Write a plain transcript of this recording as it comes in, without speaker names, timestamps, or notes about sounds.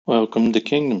Welcome to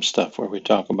Kingdom Stuff, where we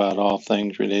talk about all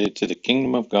things related to the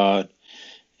kingdom of God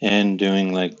and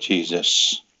doing like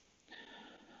Jesus.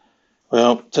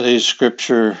 Well, today's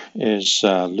scripture is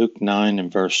Luke 9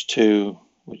 and verse 2,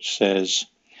 which says,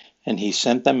 "And he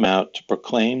sent them out to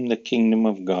proclaim the kingdom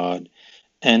of God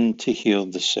and to heal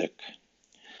the sick."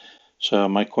 So,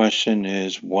 my question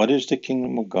is, what is the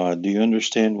kingdom of God? Do you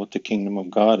understand what the kingdom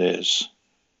of God is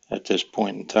at this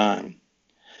point in time?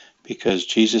 Because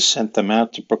Jesus sent them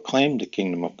out to proclaim the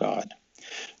kingdom of God.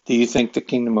 Do you think the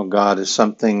kingdom of God is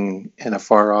something in a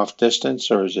far off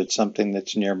distance, or is it something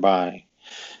that's nearby?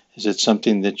 Is it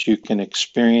something that you can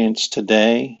experience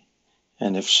today?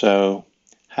 And if so,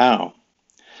 how?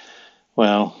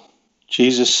 Well,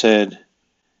 Jesus said,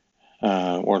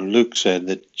 or Luke said,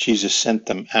 that Jesus sent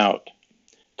them out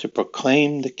to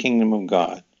proclaim the kingdom of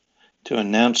God, to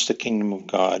announce the kingdom of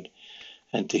God,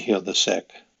 and to heal the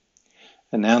sick.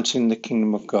 Announcing the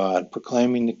kingdom of God,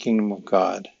 proclaiming the kingdom of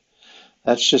God.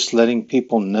 That's just letting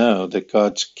people know that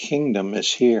God's kingdom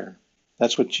is here.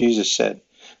 That's what Jesus said.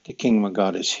 The kingdom of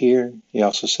God is here. He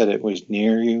also said it was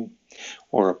near you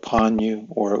or upon you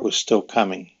or it was still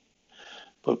coming.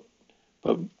 But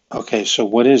but okay, so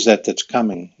what is that that's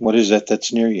coming? What is that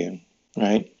that's near you?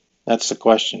 Right? That's the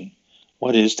question.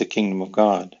 What is the kingdom of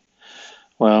God?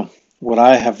 Well, what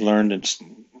I have learned and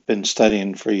been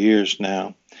studying for years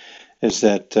now is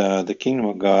that the kingdom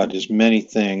of God is many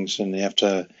things, and you have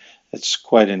to. It's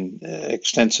quite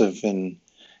extensive in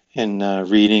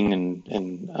reading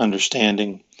and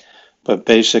understanding. But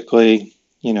basically,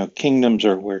 kingdoms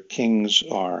are where kings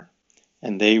are,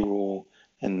 and they rule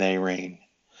and they reign.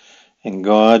 In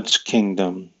God's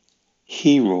kingdom,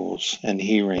 He rules and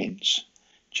He reigns.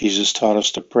 Jesus taught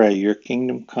us to pray, "Your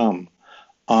kingdom come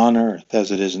on earth as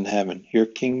it is in heaven." Your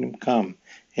kingdom come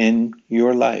in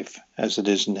your life as it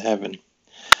is in heaven.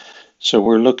 So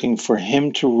we're looking for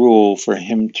Him to rule, for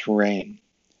Him to reign.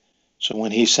 So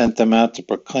when He sent them out to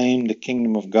proclaim the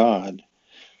kingdom of God,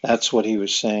 that's what He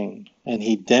was saying. And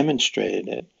He demonstrated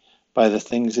it by the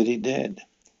things that He did.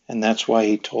 And that's why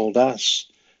He told us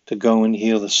to go and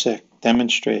heal the sick,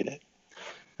 demonstrate it,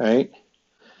 right?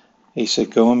 He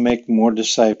said, "Go and make more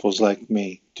disciples like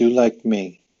me. Do like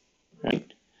me,"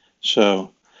 right?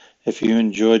 So if you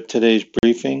enjoyed today's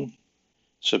briefing,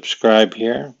 subscribe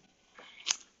here.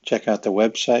 Check out the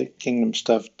website,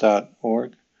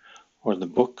 kingdomstuff.org, or the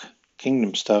book,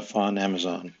 Kingdom Stuff, on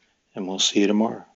Amazon. And we'll see you tomorrow.